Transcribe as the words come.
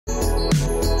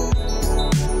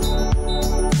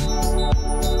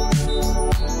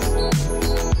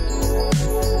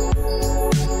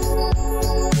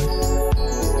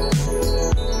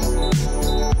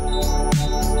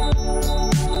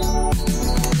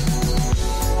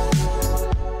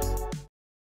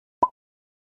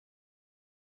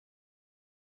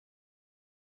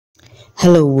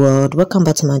Hello world, welcome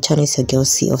back to my channel. It's your girl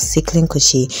C of Cycling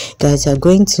Crochet. Guys, you are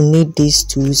going to need these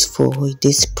tools for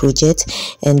this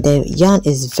project, and the yarn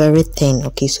is very thin.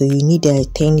 Okay, so you need a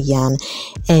thin yarn,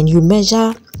 and you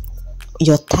measure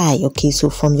your tie. Okay, so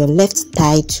from your left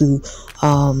thigh to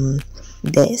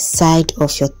the side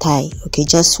of your thigh, okay,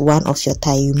 just one of your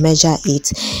thigh, you measure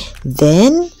it.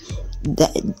 Then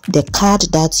the card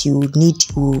that you need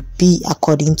will be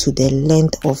according to the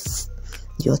length of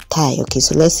your thigh. Okay,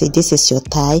 so let's say this is your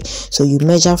thigh, so you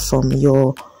measure from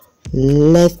your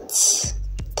left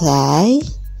thigh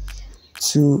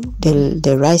to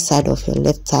the right side of your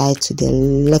left thigh to the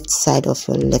left side of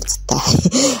your left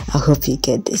thigh. I hope you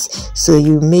get this. So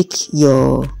you make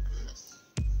your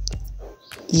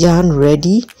yarn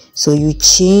ready, so you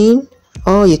chain,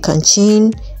 or you can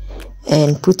chain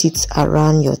and put it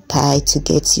around your thigh to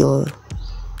get your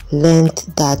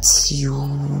length that you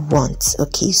want.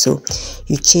 Okay, so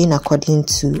you chain according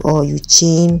to, or you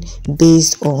chain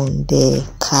based on the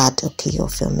card, okay,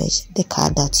 of your measure, the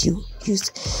card that you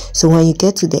used. So when you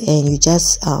get to the end, you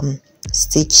just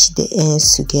stitch the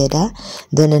ends together.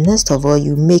 Then the next of all,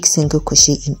 you make single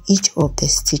crochet in each of the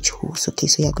stitch holes. Okay,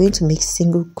 so you're going to make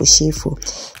single crochet for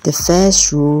the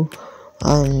first row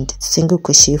and single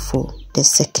crochet for the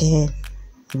second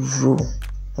row.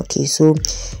 Okay, so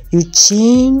you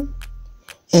chain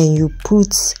and you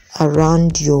put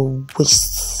around your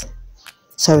waist,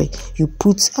 sorry, you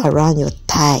put around your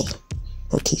thigh.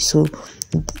 Okay, so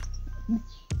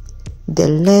the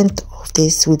length of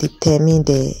this will determine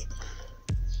the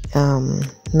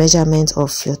measurement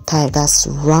of your thigh. That's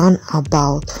round.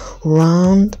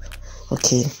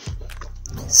 Okay,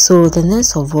 so the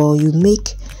next of all, you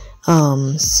make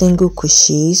single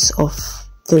crochets of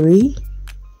 3.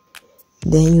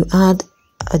 Then you add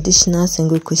additional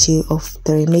single crochet of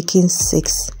 3, making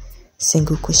 6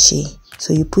 single crochet.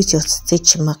 So you put your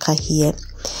stitch marker here,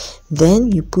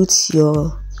 then you put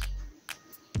your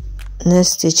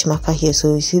next stitch marker here.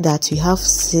 So you see that you have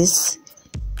 6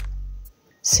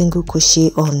 single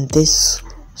crochet on this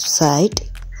side.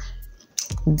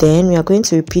 Then we are going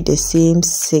to repeat the same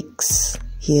 6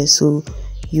 here. So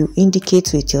you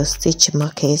indicate with your stitch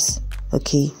markers,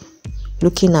 okay,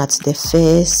 looking at the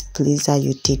first place that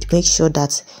you did. Make sure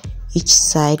that each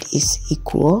side is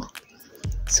equal,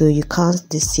 so you count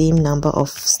the same number of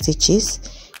stitches,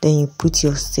 then you put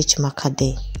your stitch marker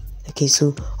there. Okay,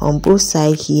 so on both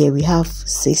sides here we have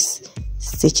 6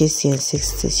 stitches here and 6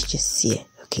 stitches here.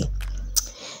 Okay,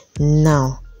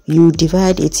 now you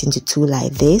divide it into 2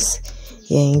 like this,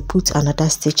 and you put another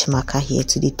stitch marker here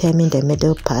to determine the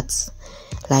middle parts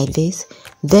like this.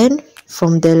 Then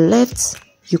from the left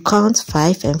you count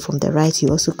 5, and from the right you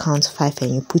also count 5,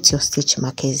 and you put your stitch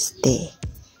markers there.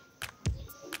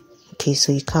 Okay,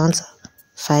 so you count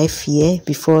 5 here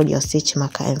before your stitch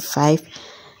marker and 5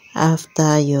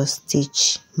 after your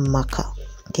stitch marker.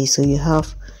 Okay, so you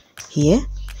have here.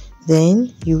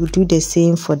 Then you do the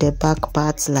same for the back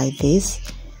parts like this.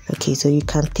 Okay, so you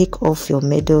can take off your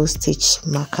middle stitch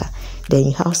marker, then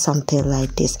you have something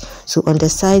like this. So on the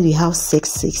side we have 6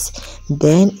 6,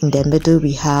 then in the middle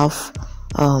we have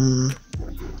 10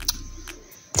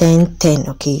 10.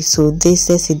 Okay, so this,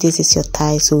 let's say this is your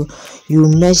thigh, so you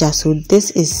measure. So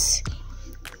this is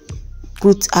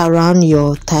put around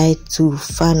your thigh to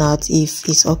find out if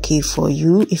it's okay for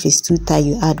you. If it's too tight,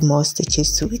 you add more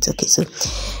stitches to it. Okay, so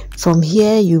from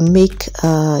here you make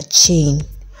a chain,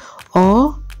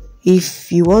 or if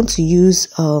you want to use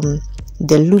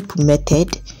the loop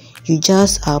method, you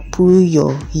just pull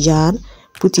your yarn,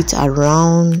 put it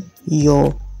around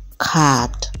your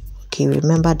card. Okay,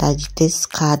 remember that this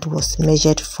card was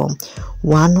measured from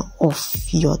one of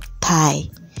your thigh,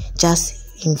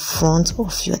 just in front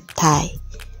of your thigh.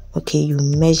 Okay, you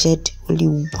measured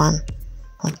only one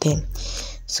of them,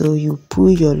 so you pull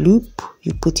your loop,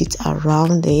 you put it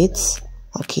around it.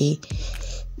 Okay,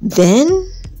 then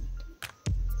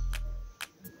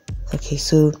okay,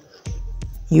 so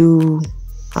you,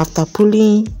 after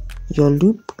pulling your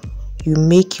loop, you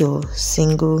make your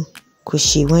single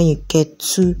crochet when you get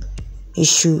to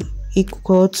issue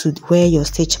equal to where your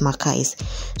stitch marker is.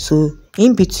 So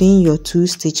in between your 2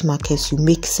 stitch markers you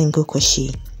make single crochet.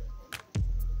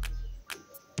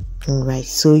 Alright,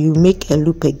 so you make a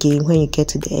loop again when you get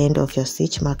to the end of your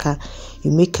stitch marker.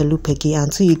 You make a loop again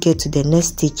until you get to the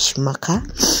next stitch marker,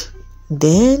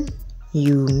 then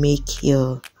you make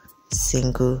your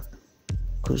single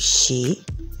crochet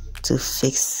to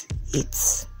fix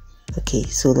it. Okay,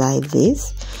 so like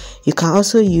this. You can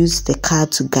also use the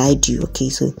card to guide you. Okay,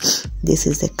 so this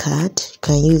is the card. You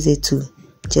can use it to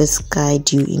just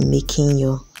guide you in making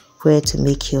your, where to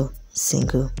make your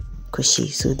single crochet.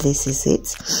 So this is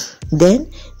it.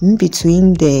 Then in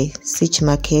between the stitch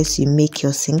markers, you make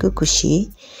your single crochet.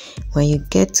 When you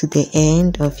get to the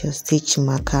end of your stitch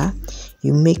marker,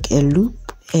 you make a loop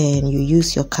and you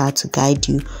use your card to guide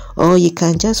you, or you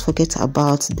can just forget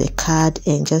about the card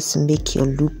and just make your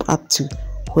loop up to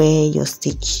where your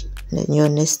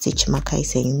next stitch marker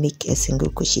is, and you make a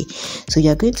single crochet. So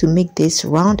you're going to make this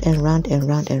round and round and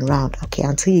round and round, okay,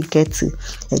 until you get to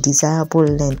a desirable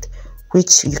length,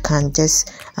 which you can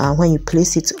just when you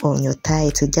place it on your tie,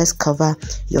 to just cover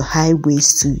your high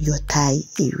waist to your thigh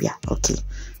area, okay,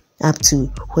 up to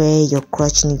where your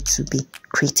crotch needs to be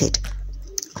created.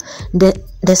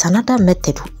 There's another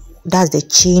method, that's the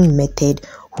chain method,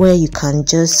 where you can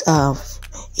just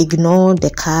ignore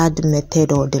the card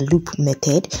method or the loop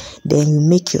method, then you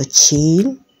make your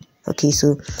chain. Okay,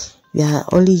 so we are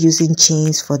only using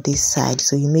chains for this side,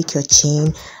 so you make your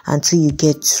chain until you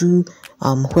get to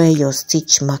where your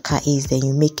stitch marker is, then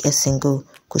you make a single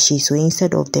crochet. So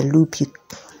instead of the loop,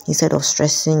 instead of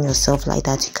stressing yourself like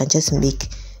that, you can just make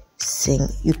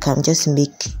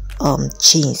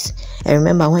chains. And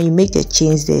remember, when you make the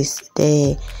chains,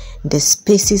 the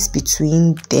spaces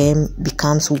between them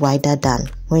becomes wider than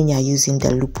when you are using the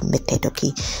loop method,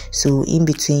 okay. So in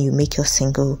between, you make your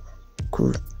single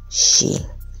crochet.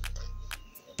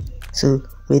 So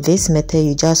with this method,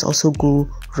 you just also go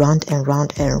round and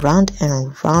round and round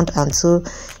and round until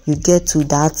you get to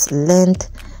that length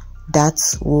that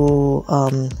will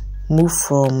move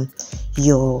from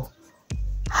your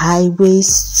high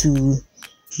waist to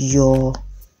your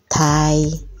thigh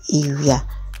area.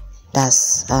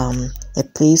 That's a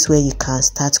place where you can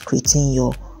start creating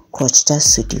your crotch,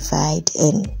 just to divide.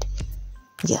 And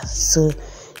yeah, so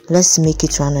let's make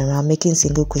it round and round, making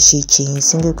single crochet chains,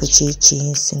 single crochet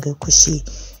chains, single crochet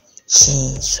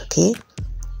chains, okay.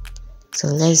 So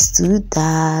let's do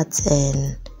that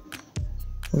and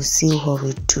we'll see what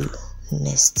we do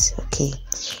next, okay.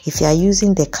 If you are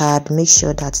using the card, make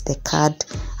sure that the card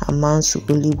amounts to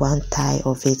only one thigh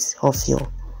of your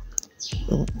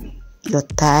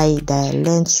thigh. The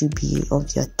length should be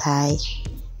of your thigh,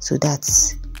 so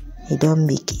that you don't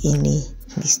make any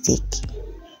mistake.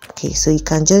 Okay, so you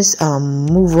can just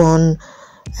move on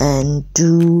and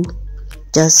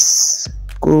just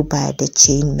go by the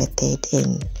chain method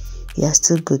and you are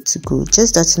still good to go.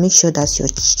 Just that, make sure that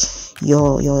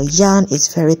your yarn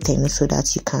is very thin so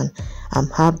that you can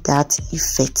have that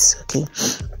effect, okay.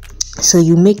 So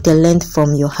you make the length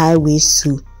from your high waist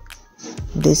to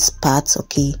this part,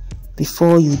 okay,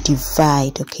 before you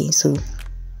divide, okay. So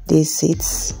this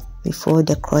is before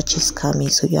the crotch is coming,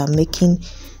 so you are making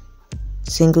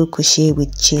single crochet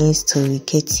with chains till we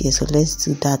get here. So let's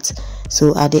do that.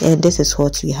 So at the end, this is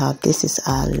what we have. This is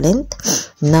our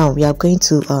length. Now we are going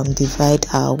to divide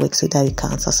our work so that we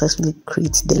can successfully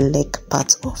create the leg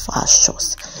part of our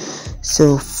shorts.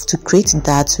 So to create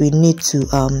that, we need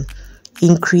to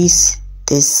increase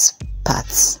this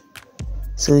part.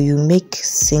 So you make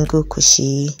single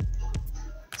crochet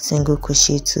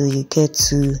till you get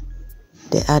to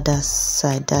the other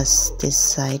side, that's this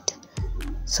side.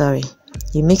 Sorry,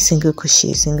 you make single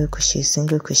crochet, single crochet,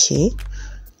 single crochet,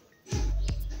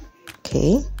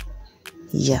 okay.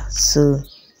 Yeah, so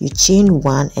you chain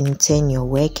one and turn your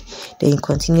work, then you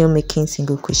continue making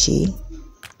single crochet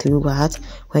throughout.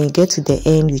 When you get to the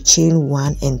end, you chain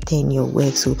one and turn your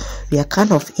work. So we are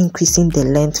kind of increasing the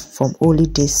length from only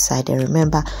this side. And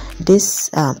remember, this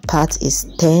part is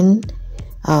 10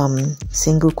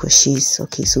 single crochets,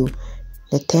 okay. So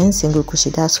the 10 single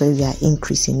crochet, that's where we are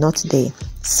increasing, not the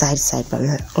side, but we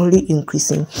are only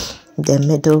increasing the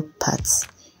middle parts,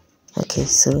 okay.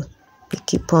 So we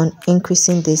keep on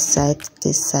increasing this side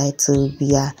till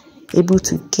we are able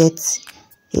to get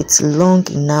it long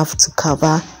enough to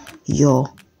cover your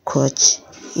crotch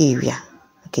area,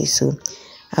 okay. So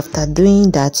after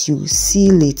doing that, you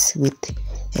seal it with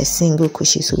a single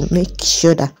crochet. So make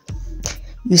sure that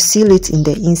you seal it in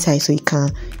the inside, so you can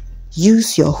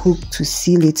use your hook to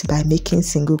seal it by making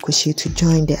single crochet to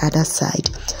join the other side,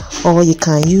 or you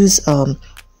can use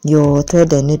your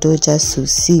thread and needle just to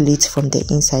seal it from the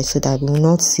inside so that we will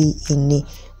not see any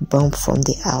bump from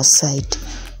the outside,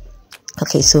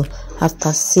 okay. So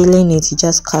after sealing it, you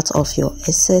just cut off your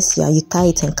excess yarn, you tie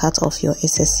it and cut off your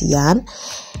excess yarn.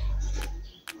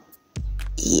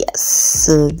 Yes,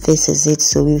 so this is it.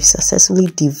 So we've successfully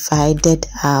divided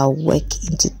our work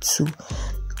into two.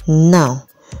 Now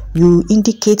you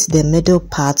indicate the middle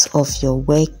part of your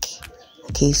work,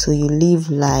 okay. So you leave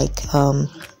like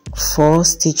 4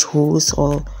 stitch holes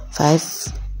or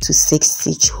 5 to 6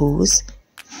 stitch holes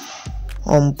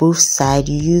on both sides.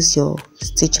 You use your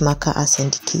stitch marker as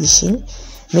indication.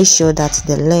 make sure that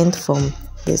the length from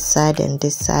this side and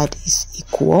this side is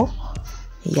equal.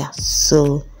 Yeah,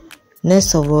 so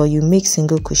next of all, you make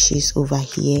single crochets over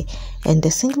here, and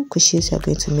the single crochets you're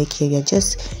going to make here,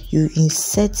 you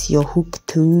insert your hook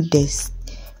through this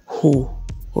hole,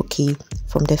 okay,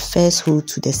 from the first hole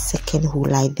to the second hole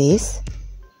like this,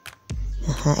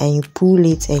 and you pull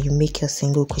it and you make your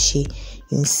single crochet.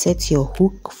 You insert your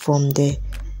hook from the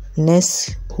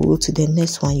next hole to the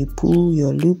next one, you pull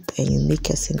your loop and you make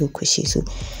a single crochet. So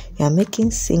you are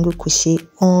making single crochet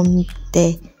on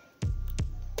the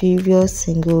previous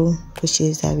single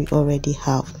crochets that we already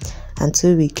have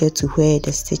until we get to where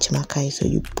the stitch marker is. So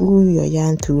you pull your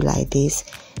yarn through like this,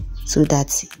 so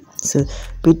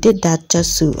we did that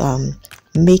just to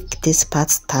make this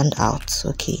part stand out.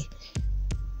 Okay,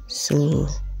 so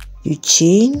you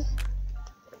chain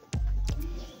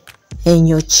and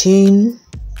your chain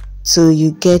so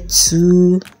you get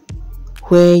to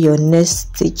where your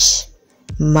next stitch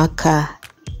marker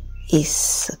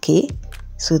is. Okay,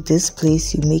 so this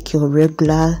place you make your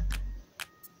regular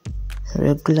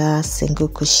single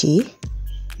crochet,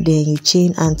 then you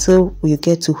chain until you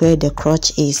get to where the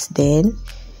crotch is, then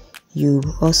you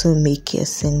also make a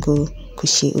single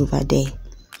crochet over there.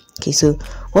 Okay, so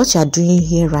what you are doing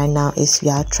here right now is we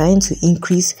are trying to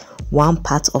increase one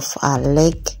part of our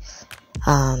leg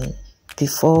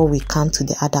before we come to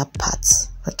the other parts.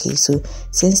 Okay, so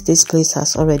since this place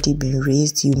has already been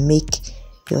raised, you make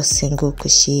your single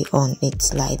crochet on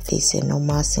it like this, a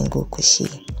normal single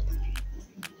crochet.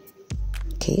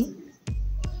 Okay,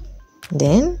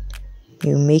 then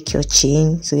you make your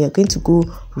chain. So you're going to go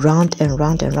round and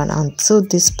round and round until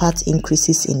this part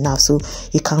increases enough, so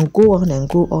you can go on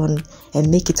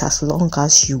and make it as long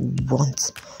as you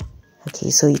want. Okay,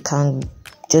 so you can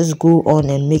just go on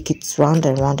and make it round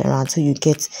and round and round until you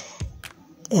get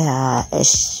a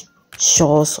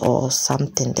shorts or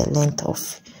something, the length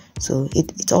of. So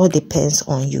it all depends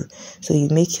on you. So you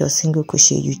make your single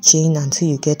crochet, you chain until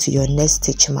you get to your next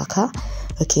stitch marker.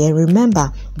 Okay, and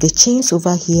remember the chains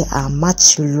over here are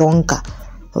much longer,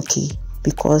 okay,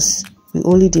 because we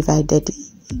only divided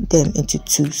them into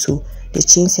two, so the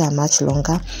chains are much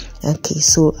longer. Okay,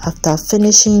 so after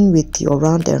finishing with your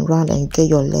round and round and you get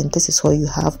your length, this is what you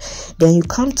have. Then you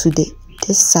come to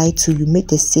this side, so you make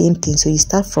the same thing. So you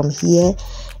start from here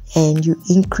and you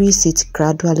increase it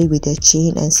gradually with the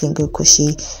chain and single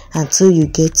crochet until you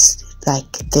get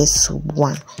like this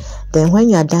one. Then when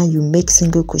you are done, you make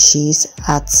single crochets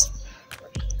at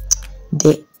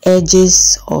the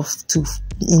edges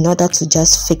in order to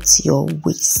just fix your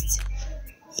waist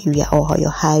area or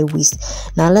your high waist.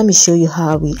 Now let me show you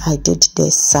how I did the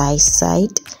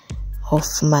side of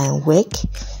my work.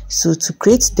 So to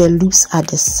create the loops at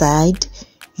the side,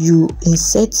 you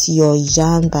insert your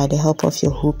yarn by the help of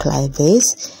your hook like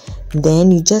this.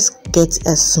 Then you just get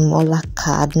a smaller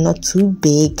card, not too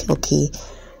big. Okay,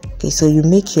 so you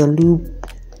make your loop.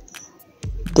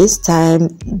 This time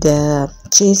the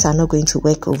chains are not going to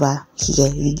work over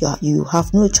here. You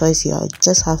have no choice. You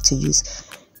just have to use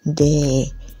the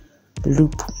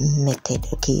loop method.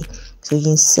 Okay, so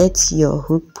you insert your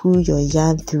hook, pull your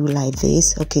yarn through like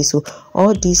this. Okay, so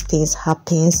all these things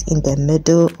happens in the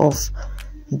middle of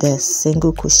the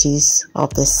single crochets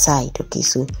of the side. Okay,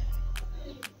 so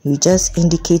you just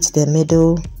indicate the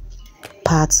middle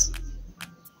part,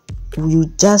 you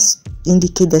just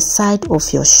indicate the side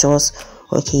of your shorts.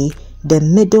 Okay, the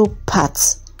middle part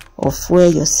of where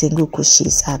your single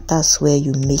crochets are, that's where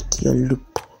you make your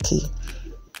loop. Okay,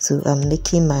 so I'm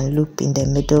making my loop in the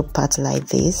middle part like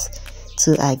this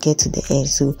till I get to the end.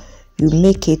 So you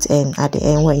make it, and at the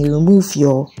end when you remove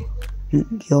your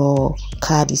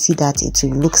card, you see that it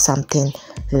will look something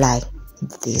like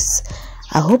this.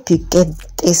 I hope you get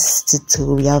this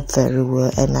tutorial very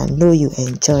well, and I know you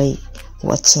enjoy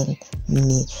watching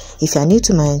me. If you are new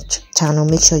to my channel,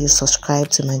 make sure you subscribe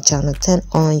to my channel, turn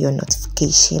on your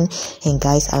notification, and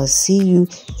guys, I'll see you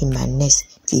in my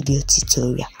next video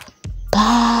tutorial.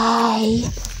 Bye.